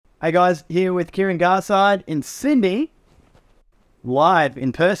Hey guys, here with Kieran Garside in Sydney, live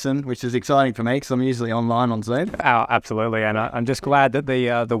in person, which is exciting for me because I'm usually online on Zoom. Oh, absolutely, and I'm just glad that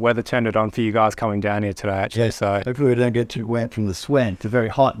the weather turned it on for you guys coming down here today. Actually, so hopefully we don't get too wet from the sweat. It's a very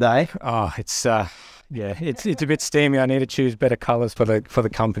hot day. Oh, it's it's a bit steamy. I need to choose better colours for the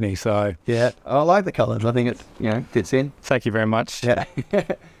company. So yeah, I like the colours. I think it fits in. Thank you very much. Yeah,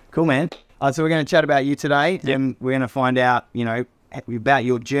 cool, man. So we're going to chat about you today, and we're going to find out about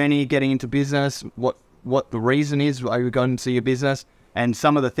your journey getting into business, what the reason is why you got into your business, and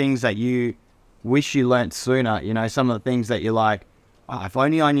some of the things that you wish you learnt sooner. Some of the things that you're like, oh, if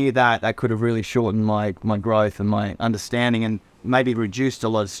only I knew that could have really shortened my growth and my understanding and maybe reduced a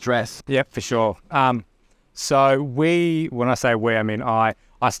lot of stress. Yeah, for sure. So when I say we, I mean I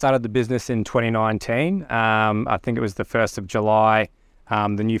started the business in 2019. I think it was the 1st of July, the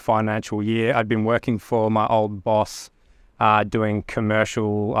new financial year. I'd been working for my old boss, doing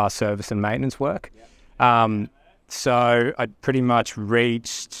commercial service and maintenance work. So I pretty much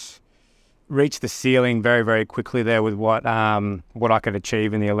reached the ceiling very, very quickly there with what I could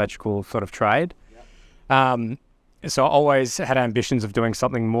achieve in the electrical sort of trade. So I always had ambitions of doing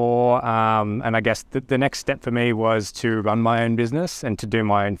something more, and I guess the next step for me was to run my own business and to do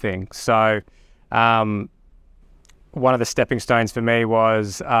my own thing. So one of the stepping stones for me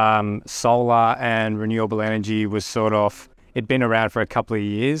was solar and renewable energy was it'd been around for a couple of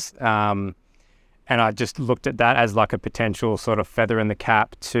years, and I just looked at that as like a potential sort of feather in the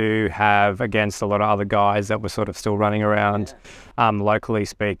cap to have against a lot of other guys that were sort of still running around, locally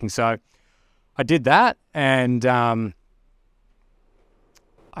speaking. So I did that, and I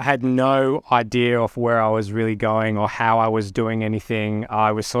had no idea of where I was really going or how I was doing anything.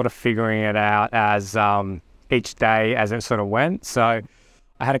 I was sort of figuring it out as each day as it sort of went. So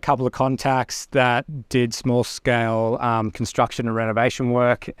I had a couple of contacts that did small scale construction and renovation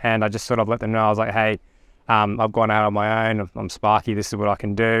work, and I just sort of let them know. I was like, hey, I've gone out on my own. I'm Sparky. This is what I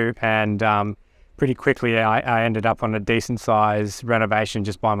can do. And pretty quickly, I ended up on a decent size renovation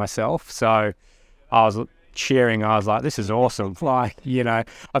just by myself. So I was cheering. I was like, this is awesome. Like,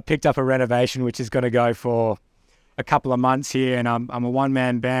 I picked up a renovation which is going to go for a couple of months here, and I'm a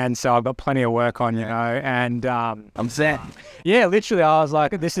one-man band, so I've got plenty of work on, and I'm set. Yeah, literally, I was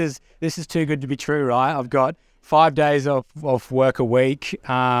like, this is too good to be true, right? I've got 5 days of work a week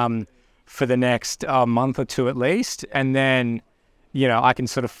for the next month or two at least, and then I can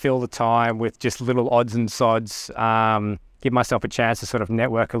sort of fill the time with just little odds and sods, give myself a chance to sort of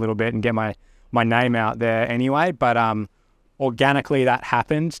network a little bit and get my name out there anyway. But organically that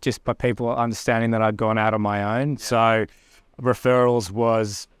happened just by people understanding that I'd gone out on my own. So referrals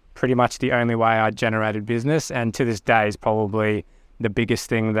was pretty much the only way I generated business, and to this day is probably the biggest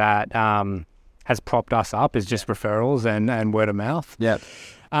thing that has propped us up is just referrals and word of mouth. Yeah.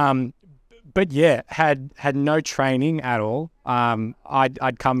 But yeah, had no training at all.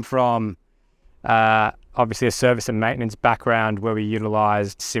 I'd come from obviously a service and maintenance background where we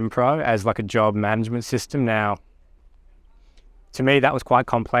utilized Simpro as like a job management system. Now, to me, that was quite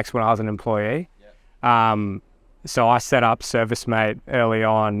complex when I was an employee. So I set up ServiceMate early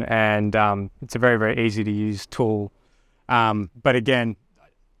on, and it's a very, very easy to use tool. But again,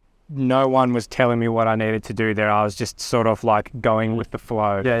 no one was telling me what I needed to do there. I was just sort of like going with the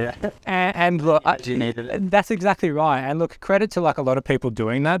flow. Yeah. And look, You needed it. that's exactly right. And look, credit to like a lot of people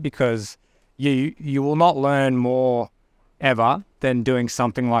doing that, because you will not learn more ever than doing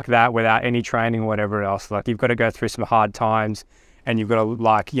something like that without any training or whatever else. Like, you've got to go through some hard times, and you've got to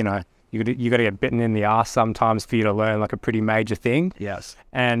you got to get bitten in the ass sometimes for you to learn like a pretty major thing. Yes.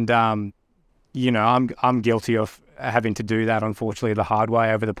 And I'm guilty of having to do that, unfortunately, the hard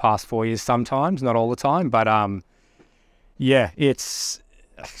way over the past 4 years sometimes, not all the time. But it's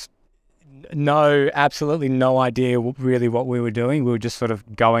absolutely no idea really what we were doing. We were just sort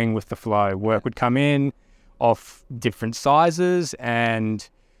of going with the flow. Work would come in of different sizes, and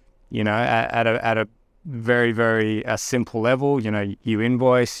at a very, very simple level. You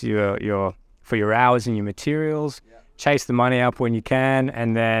invoice your for your hours and your materials, chase the money up when you can,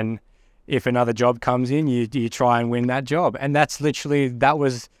 and then if another job comes in, you try and win that job. And that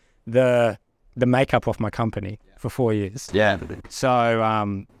was the makeup of my company for 4 years. Yeah.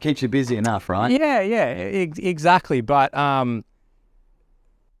 So Keeps you busy enough, right? Yeah, exactly. But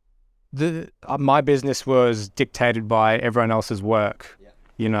my business was dictated by everyone else's work.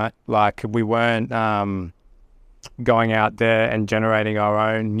 Like, we weren't going out there and generating our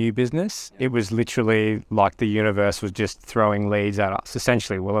own new business. It was literally like the universe was just throwing leads at us,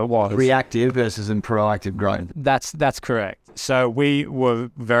 essentially. Well, it was. Reactive versus proactive growth. That's correct. So we were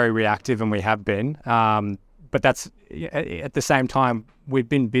very reactive, and we have been. But that's, at the same time, we've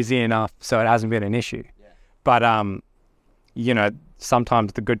been busy enough so it hasn't been an issue. Yeah. But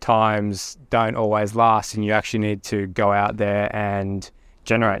sometimes the good times don't always last, and you actually need to go out there and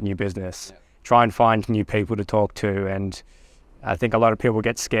generate new business. Yeah. Try and find new people to talk to. And I think a lot of people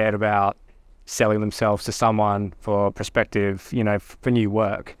get scared about selling themselves to someone for prospective, for new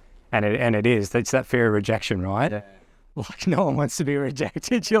work. And it's that fear of rejection, right? Yeah. Like, no one wants to be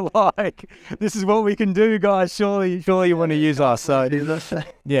rejected. You're like, this is what we can do, guys. Surely you want to use us. So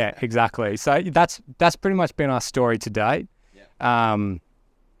yeah, exactly. So that's pretty much been our story to date. Yeah.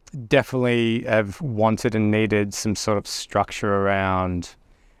 Definitely have wanted and needed some sort of structure around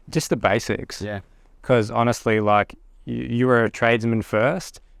just the basics. Yeah. Because honestly, like, you were a tradesman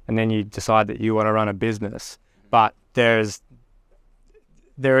first, and then you decide that you want to run a business, but there's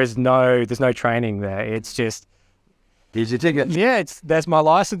no training there. It's just, here's your ticket. Yeah, there's my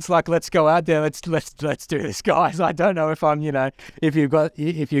license. Like, let's go out there. Let's do this, guys. I don't know if I'm, if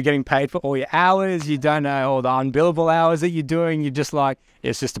you're getting paid for all your hours. You don't know all the unbillable hours that you're doing. You're just like,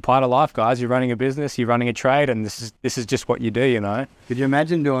 it's just a part of life, guys. You're running a business. You're running a trade, and this is just what you do. Could you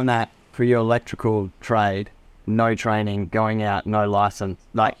imagine doing that for your electrical trade? No training, going out, no license.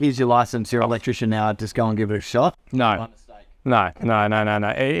 Like, here's your license. You're an electrician now. Just go and give it a shot. No.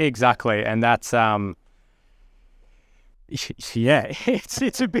 Exactly, and that's yeah,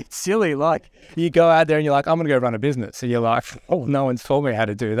 it's a bit silly. Like, you go out there and you're like, I'm gonna go run a business, and you're like, oh, no one's told me how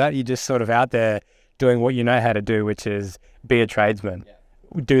to do that. You're just sort of out there doing what you know how to do, which is be a tradesman,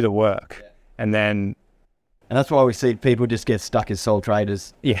 do the work, And that's why we see people just get stuck as sole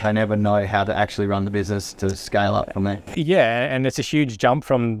traders. Yeah. They never know how to actually run the business to scale up from there. Yeah, and it's a huge jump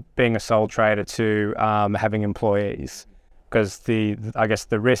from being a sole trader to having employees, because I guess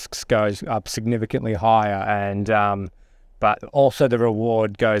the risks goes up significantly higher, and but also the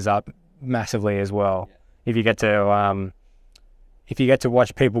reward goes up massively as well. Yeah. If you get to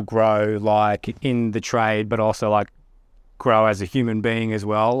watch people grow, like, in the trade, but also like grow as a human being as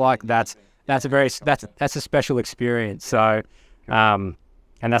well, like that's a special experience. So, and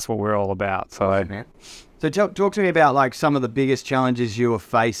that's what we're all about. So, so talk to me about, like, some of the biggest challenges you were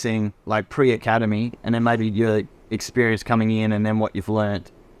facing, like, pre-academy, and then maybe your experience coming in, and then what you've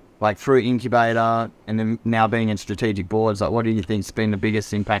learned, like, through incubator, and then now being in strategic boards. Like, what do you think's been the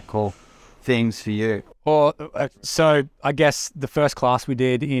biggest impactful things for you? Well, so I guess the first class we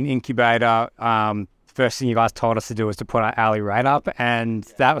did in incubator, first thing you guys told us to do was to put our hourly rate up, and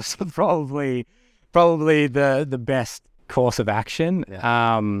that was probably the best course of action.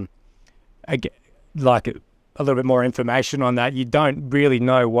 Yeah. Again, like, a little bit more information on that. You don't really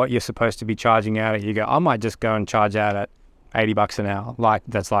know what you're supposed to be charging out at. You go, I might just go and charge out at $80 an hour.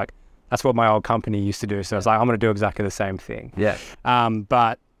 That's what my old company used to do. So it's like, I'm going to do exactly the same thing. Yeah.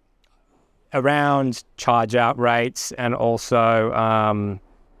 But around charge out rates, and also,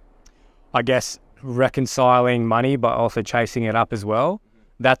 I guess, reconciling money but also chasing it up as well.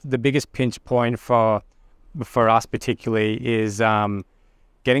 That's the biggest pinch point for us particularly, is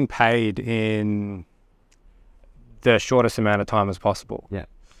getting paid in the shortest amount of time as possible. Yeah.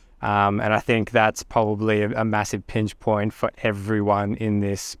 And I think that's probably a massive pinch point for everyone in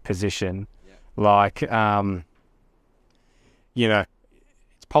this position. Yeah. Like,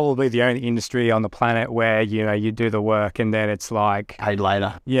 it's probably the only industry on the planet where, you do the work and then it's like paid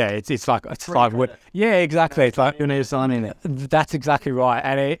later. Yeah, it's like yeah, exactly. It's like, you need to sign in it. That's exactly right,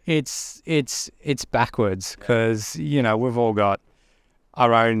 and it's backwards, because we've all got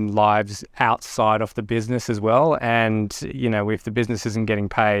our own lives outside of the business as well, and if the business isn't getting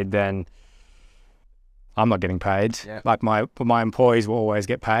paid, then I'm not getting paid. Yeah. Like, my employees will always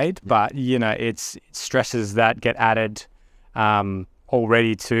get paid, but it's stresses that get added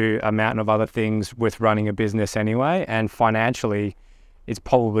already to a mountain of other things with running a business anyway, and financially it's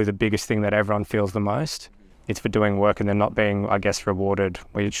probably the biggest thing that everyone feels the most. It's for doing work and then not being, I guess, rewarded.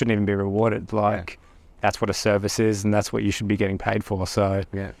 Well, it shouldn't even be rewarded. Like, that's what a service is, and that's what you should be getting paid for. So,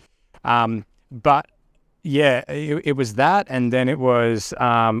 yeah. But yeah, it was that, and then it was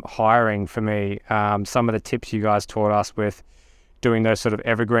hiring for me. Some of the tips you guys taught us with doing those sort of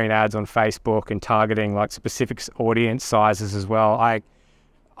evergreen ads on Facebook and targeting, like, specific audience sizes as well. I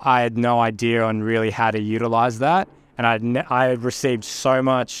had no idea on really how to utilize that, and I had received so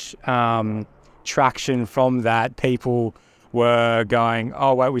much traction from that. People were going,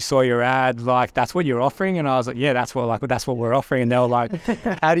 oh, wait, we saw your ad, like, that's what you're offering? And I was like, yeah, that's what we're offering. And they were like,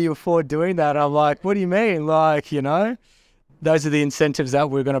 how do you afford doing that? I'm like, what do you mean? Like, those are the incentives that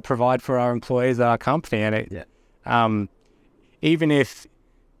we're going to provide for our employees at our company. And even if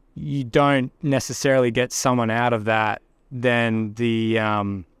you don't necessarily get someone out of that, then the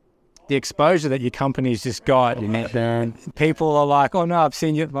the exposure that your company's just got. People are like, oh no, I've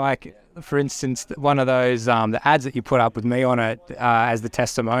seen you, like, for instance, one of those, the ads that you put up with me on it as the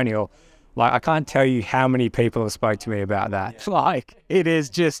testimonial. Like, I can't tell you how many people have spoke to me about that. Like, it is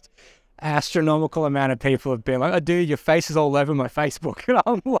just astronomical amount of people have been like, oh dude, your face is all over my Facebook. And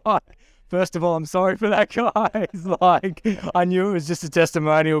I'm like, first of all, I'm sorry for that, guys. Like, I knew it was just a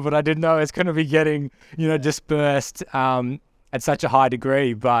testimonial, but I didn't know it's going to be getting, dispersed at such a high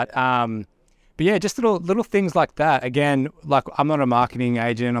degree. But yeah, just little things like that. Again, like, I'm not a marketing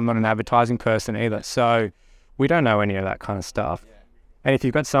agent. I'm not an advertising person either. So we don't know any of that kind of stuff. And if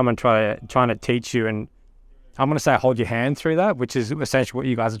you've got someone trying to teach you, and I'm going to say hold your hand through that, which is essentially what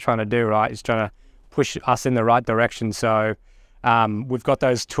you guys are trying to do, right? Is trying to push us in the right direction. So we've got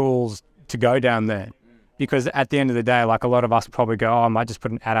those tools to go down there, because at the end of the day, like, a lot of us probably go, oh, I might just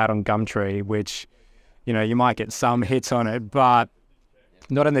put an ad out on Gumtree, which, you might get some hits on it, but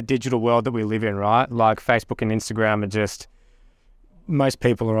not in the digital world that we live in, right? Like, Facebook and Instagram are just, most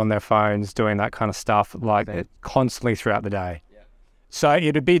people are on their phones doing that kind of stuff, like, constantly throughout the day. So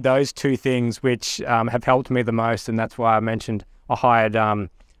it'd be those two things which have helped me the most, and that's why I mentioned I hired an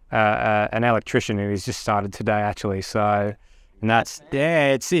electrician who's just started today, actually. So, and that's,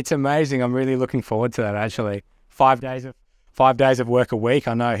 it's amazing. I'm really looking forward to that, actually. 5 days of work a week.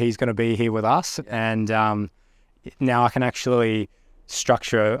 I know he's going to be here with us, and now I can actually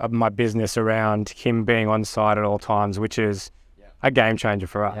structure my business around him being on site at all times, which is a game changer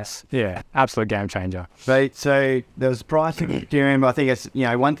for us. Yeah, absolute game changer. So there was pricing. Do you remember? I think it's,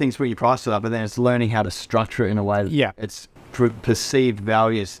 one thing's when you price it up, but then it's learning how to structure it in a way that it's perceived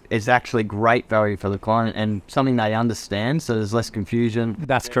value is actually great value for the client and something they understand. So there's less confusion.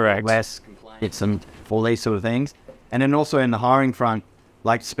 That's correct. Less complaints and all these sort of things. And then also in the hiring front,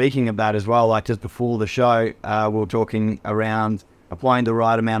 like, speaking of that as well, like, just before the show, we were talking around applying the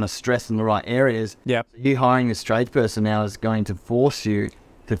right amount of stress in the right areas. Yeah. You hiring this tradesperson now is going to force you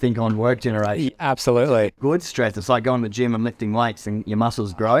to think on work generation. Absolutely. Good stress. It's like going to the gym and lifting weights and your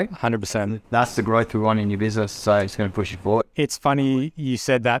muscles grow. 100%. That's the growth we want in your business. So it's going to push you forward. It's funny you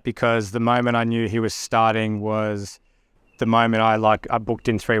said that, because the moment I knew he was starting was the moment I booked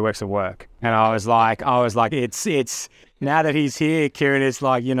in 3 weeks of work. And I was like, it's now that he's here, Kieran, it's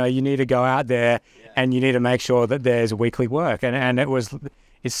like, you need to go out there and you need to make sure that there's weekly work. And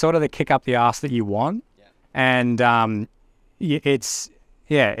it's sort of the kick up the arse that you want. And it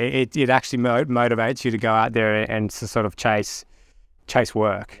actually motivates you to go out there and to sort of chase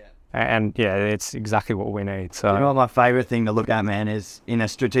work. And it's exactly what we need. So, what my favorite thing to look at, man, is in our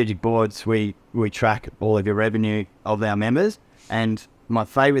strategic boards, we track all of your revenue of our members. And my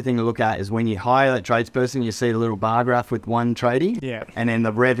favorite thing to look at is when you hire that tradesperson, you see the little bar graph with one tradie. Yeah. And then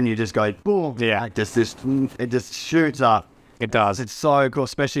the revenue just goes boom. Yeah. It just shoots up. It does. It's so cool,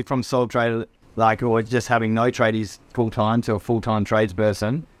 especially from sole trader, or just having no tradies full time to a full time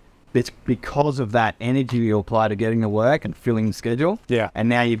tradesperson. It's because of that energy you apply to getting the work and filling the schedule. Yeah. And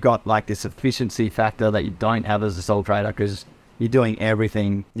now you've got like this efficiency factor that you don't have as a sole trader, because you're doing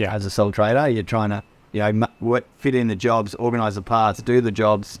everything as a sole trader. You're trying to, fit in the jobs, organize the parts, do the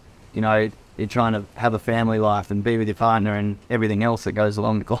jobs. You're trying to have a family life and be with your partner and everything else that goes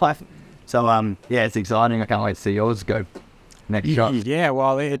along with life. So, it's exciting. I can't wait to see yours go next shot. Yeah,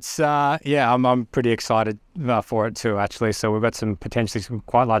 well, it's, I'm pretty excited for it too, actually. So we've got potentially some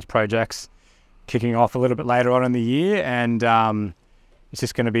quite large projects kicking off a little bit later on in the year. And it's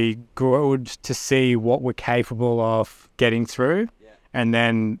just going to be good to see what we're capable of getting through. Yeah. And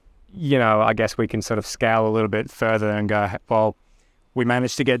then, I guess we can sort of scale a little bit further and go, well, we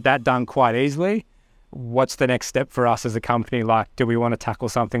managed to get that done quite easily. What's the next step for us as a company? Like, do we want to tackle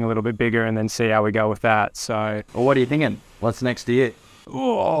something a little bit bigger and then see how we go with that? So, well, what are you thinking? What's next year?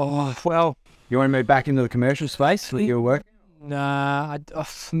 Oh, well, you want to move back into the commercial space that you were working? Nah,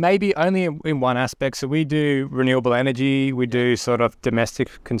 maybe only in one aspect. So we do renewable energy, we do sort of domestic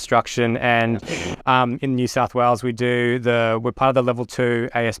construction, and in New South Wales we're part of the level 2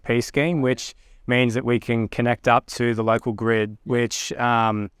 ASP scheme, which means that we can connect up to the local grid, which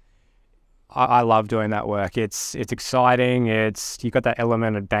I love doing that work. It's exciting. You've got that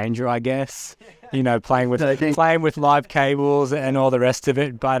element of danger, I guess, playing with live cables and all the rest of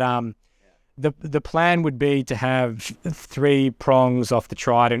it. But the plan would be to have 3 prongs off the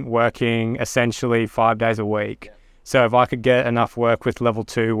trident working essentially 5 days a week. So if I could get enough work with level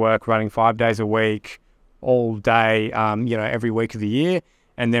 2 work running 5 days a week, all day, every week of the year,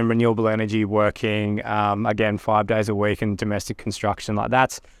 and then renewable energy working again 5 days a week, and domestic construction, like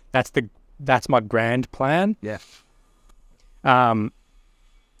that's my grand plan. Yeah.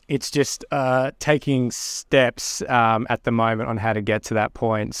 it's just taking steps at the moment on how to get to that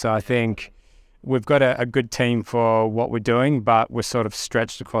point. So I think we've got a good team for what we're doing, but we're sort of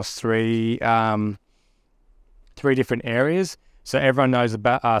stretched across three different areas. So everyone knows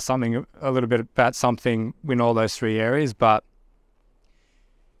about a little bit about something in all those three areas, but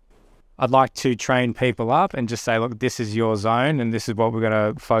I'd like to train people up and just say, look, this is your zone and this is what we're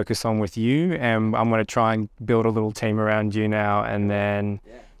going to focus on with you. And I'm going to try and build a little team around you now and then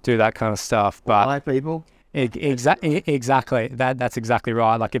do that kind of stuff. But Like people. Exactly. That's exactly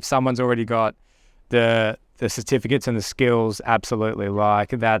right. Like if someone's already got the certificates and the skills, absolutely.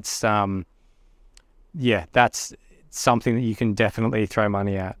 Like that's, that's something that you can definitely throw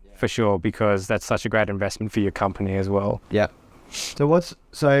money at for sure, because that's such a great investment for your company as well. Yeah. So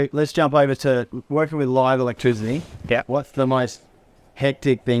let's jump over to working with live electricity. Yeah. What's the most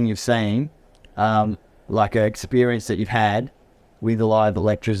hectic thing you've seen, like an experience that you've had with the live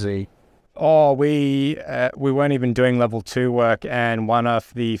electricity? Oh, we weren't even doing level 2 work, and one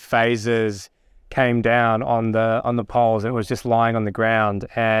of the phases came down on the poles. It was just lying on the ground,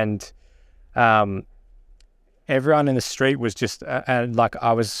 and everyone in the street was just like,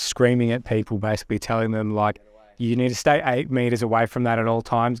 I was screaming at people, basically telling them like, you need to stay 8 meters away from that at all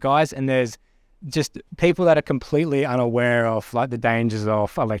times, guys. And there's just people that are completely unaware of like the dangers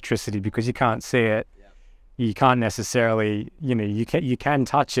of electricity, because you can't see it. You can't necessarily, you can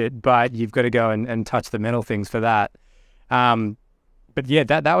touch it, but you've got to go and touch the metal things for that. But yeah,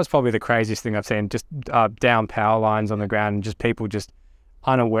 that was probably the craziest thing I've seen, just down power lines on the ground and just people just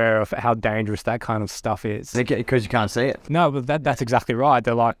unaware of how dangerous that kind of stuff is. Because you can't see it. No, but that's exactly right.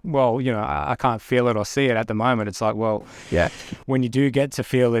 They're like, well, I can't feel it or see it at the moment. It's like, well, yeah, when you do get to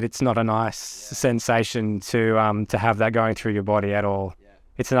feel it, it's not a nice sensation to have that going through your body at all.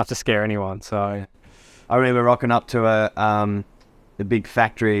 It's enough to scare anyone. So I remember rocking up to the big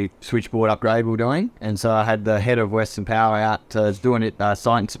factory switchboard upgrade we were doing, and so I had the head of Western Power out doing it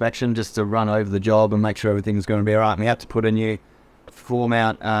site inspection just to run over the job and make sure everything was going to be all right. And we had to put a new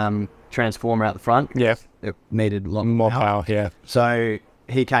 4-mount transformer out the front. Yeah, it needed more power. Yeah. So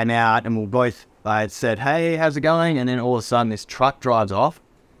he came out, and we both said, "Hey, how's it going?" And then all of a sudden, this truck drives off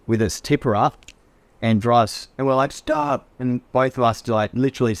with its tipper up and drives, and we're like, "Stop!" And both of us like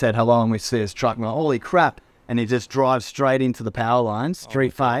literally said hello, and we see this truck, and we're like, "Holy crap!" And he just drives straight into the power lines,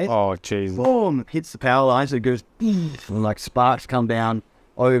 street phase. Oh, jeez. Boom! Hits the power lines. It goes, and like sparks come down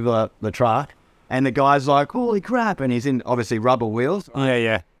over the truck. And the guy's like, holy crap. And he's in, obviously, rubber wheels.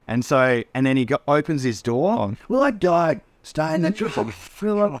 Yeah. And so, and then he opens his door. We're like, don't stay in the truck.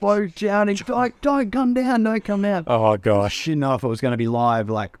 We're like, both shouting, don't come down, don't come down. Oh, gosh. Didn't know if it was going to be live,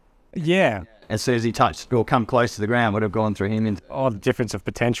 like. Yeah. As soon as he touched or come close to the ground, would have gone through him. Oh, the difference of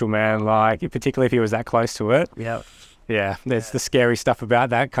potential, man. Like, particularly if he was that close to it. Yeah. Yeah, there's the scary stuff about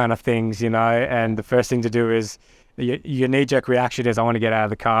that kind of things, and the first thing to do is, your knee-jerk reaction is, I want to get out of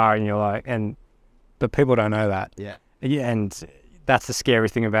the car, and you're like, but people don't know that. Yeah. Yeah, and that's the scary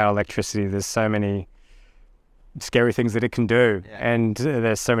thing about electricity. There's so many scary things that it can do, and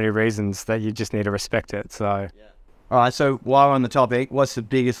there's so many reasons that you just need to respect it. So, all right. So while we're on the topic, what's the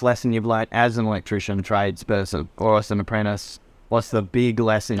biggest lesson you've learned as an electrician, tradesperson, or as an apprentice? What's the big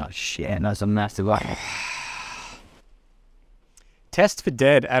lesson? Oh shit, that's a massive lesson. Test for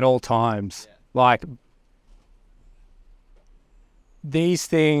dead at all times. Like these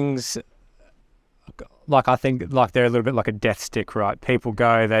things. Like I think like they're a little bit like a death stick, right? People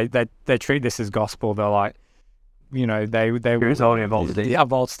go, they treat this as gospel. They're like, It's only a volt stick. Yeah, a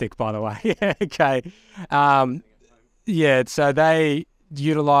volt stick, by the way. Yeah, okay. So they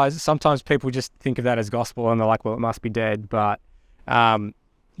utilize. Sometimes people just think of that as gospel, and they're like, well, it must be dead. But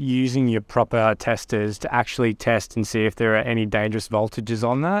using your proper testers to actually test and see if there are any dangerous voltages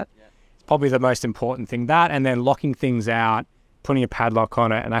on that, it's probably the most important thing. That, and then locking things out, putting a padlock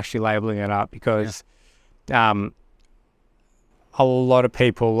on it, and actually labeling it up, because. A lot of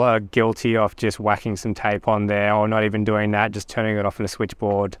people are guilty of just whacking some tape on there, or not even doing that, just turning it off in a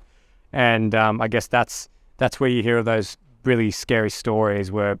switchboard. And I guess that's where you hear of those really scary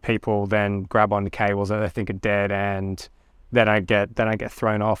stories where people then grab onto cables that they think are dead, and then I get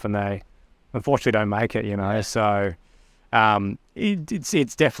thrown off, and they unfortunately don't make it. So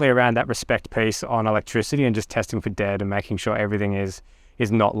it's definitely around that respect piece on electricity, and just testing for dead and making sure everything is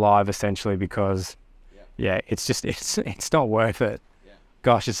not live, essentially, because. Yeah, it's not worth it. Yeah.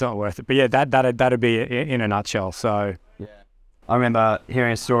 Gosh, it's not worth it. But yeah, that'd be it in a nutshell. So yeah, I remember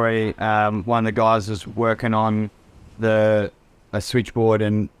hearing a story. One of the guys was working on a switchboard,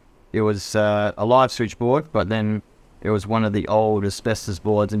 and it was a live switchboard, but then it was one of the old asbestos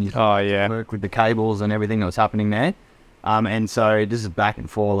boards, and you work with the cables and everything that was happening there. And so this is back and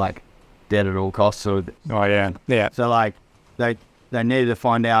forth, like dead at all costs. So Oh yeah. Yeah. so like they needed to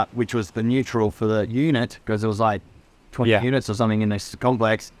find out which was the neutral for the unit, because it was like 20 Yeah. units or something in this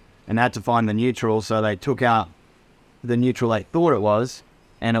complex, and they had to find the neutral. So they took out the neutral they thought it was,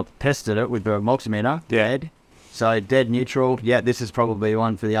 and it tested it with the multimeter. Yeah. Dead. So dead neutral. Yeah, this is probably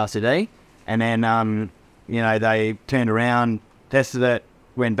one for the RCD. And then they turned around, tested it,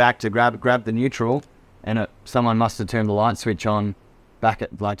 went back to grab the neutral, and someone must have turned the light switch on back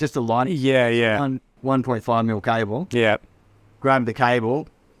at like just a light. Yeah. Yeah. 1.5 mil cable. Yeah. Grabbed the cable.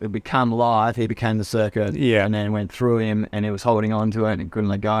 It became live. He became the circuit. Yeah. And then it went through him, and he was holding on to it and couldn't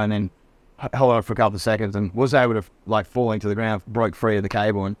let go. And then held on for a couple of seconds and was able to like falling to the ground, broke free of the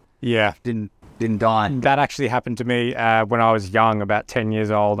cable and Yeah. didn't die. That actually happened to me when I was young, about 10 years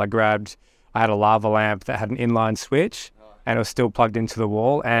old. I had a lava lamp that had an inline switch, and it was still plugged into the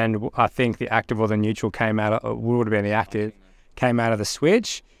wall. And I think the active or the neutral came out, would have been the active, came out of the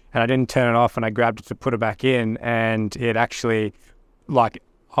switch, and I didn't turn it off, and I grabbed it to put it back in, and it actually, like,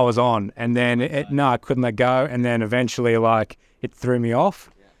 I was on, and then I couldn't let go, and then eventually, like, it threw me off.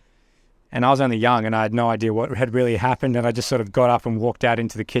 And I was only young, and I had no idea what had really happened, and I just sort of got up and walked out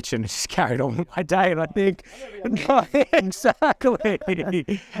into the kitchen and just carried on with my day. And I think, no, exactly.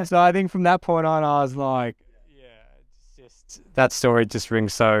 So I think from that point on, I was like, yeah, it's just that story just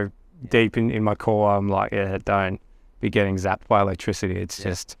rings so deep in my core. I'm like, yeah, don't be getting zapped by electricity. It's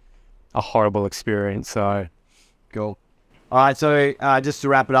just a horrible experience. So Cool. All right, so just to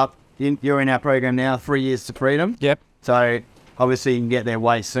wrap it up, you're in our program now, 3 years to freedom. yep. So obviously you can get there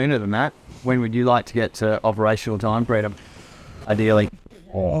way sooner than that. When would you like to get to operational time freedom, ideally?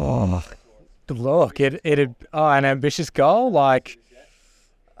 Oh, look, it'd an ambitious goal, like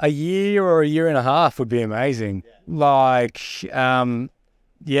a year or a year and a half would be amazing. Like, that'd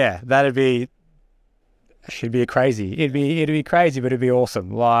be, should be crazy. It'd be crazy, but it'd be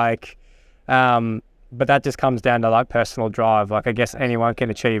awesome. Like, but that just comes down to like personal drive. Like, I guess anyone can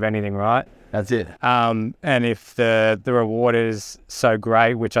achieve anything, right? That's it. And if the reward is so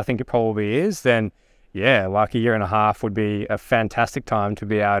great, which I think it probably is, then yeah, like a year and a half would be a fantastic time to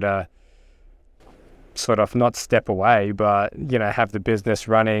be able to sort of not step away, but, have the business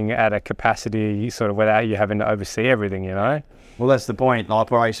running at a capacity sort of without you having to oversee everything, Well, that's the point.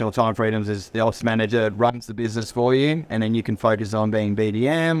 Operational time freedoms is the ops manager runs the business for you, and then you can focus on being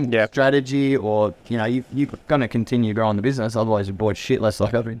BDM, strategy, or, you're going to continue growing the business. Otherwise, you're bored shitless,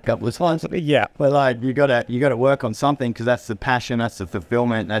 like I've been a couple of times. Yeah. But like, you got to work on something, because that's the passion, that's the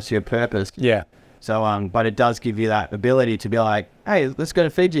fulfillment, that's your purpose. Yeah. So, but it does give you that ability to be like, hey, let's go to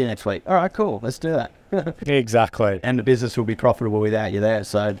Fiji next week. All right, cool. Let's do that. Exactly. And the business will be profitable without you there.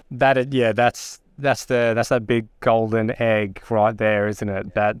 So that's that big golden egg right there, isn't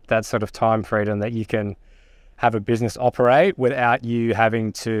it? That sort of time freedom that you can have a business operate without you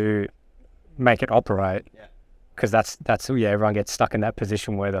having to make it operate. Because that's everyone gets stuck in that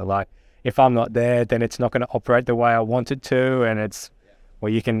position where they're like, if I'm not there, then it's not going to operate the way I want it to. And it's,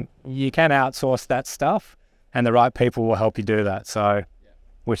 well, you can outsource that stuff, and the right people will help you do that. So,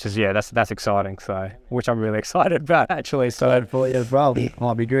 which is, that's exciting. So, which I'm really excited about, actually. So for you as well,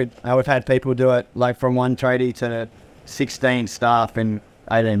 might be good. We've had people do it like from one tradie to 16 staff in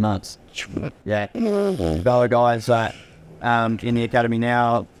 18 months. Yeah. Other guys in the academy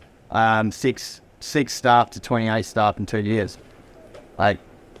now, 6 staff to 28 staff in 2 years. Like,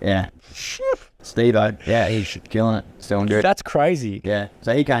 yeah. Steve-O, yeah, he's killing it. Still good. That's crazy. Yeah.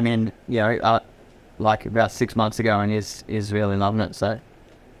 So he came in, like about 6 months ago, and is really loving it. So.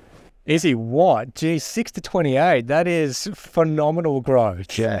 Is he what? Geez, 6 to 28. That is phenomenal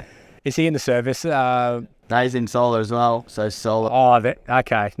growth. Yeah. Is he in the service? He's in solar as well. So solar. Oh,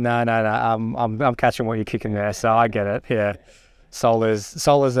 okay. No. I'm catching what you're kicking there. So I get it. Yeah. Solar's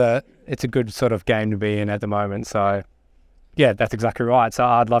it's a good sort of game to be in at the moment. So yeah, that's exactly right. So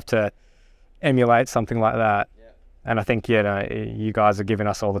I'd love to emulate something like that. Yeah. And I think, you guys are giving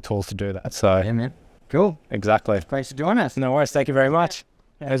us all the tools to do that. So yeah, man. Cool. Exactly. Thanks for joining us. No worries. Thank you very much.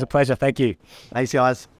 It was a pleasure. Thank you. Thanks, guys.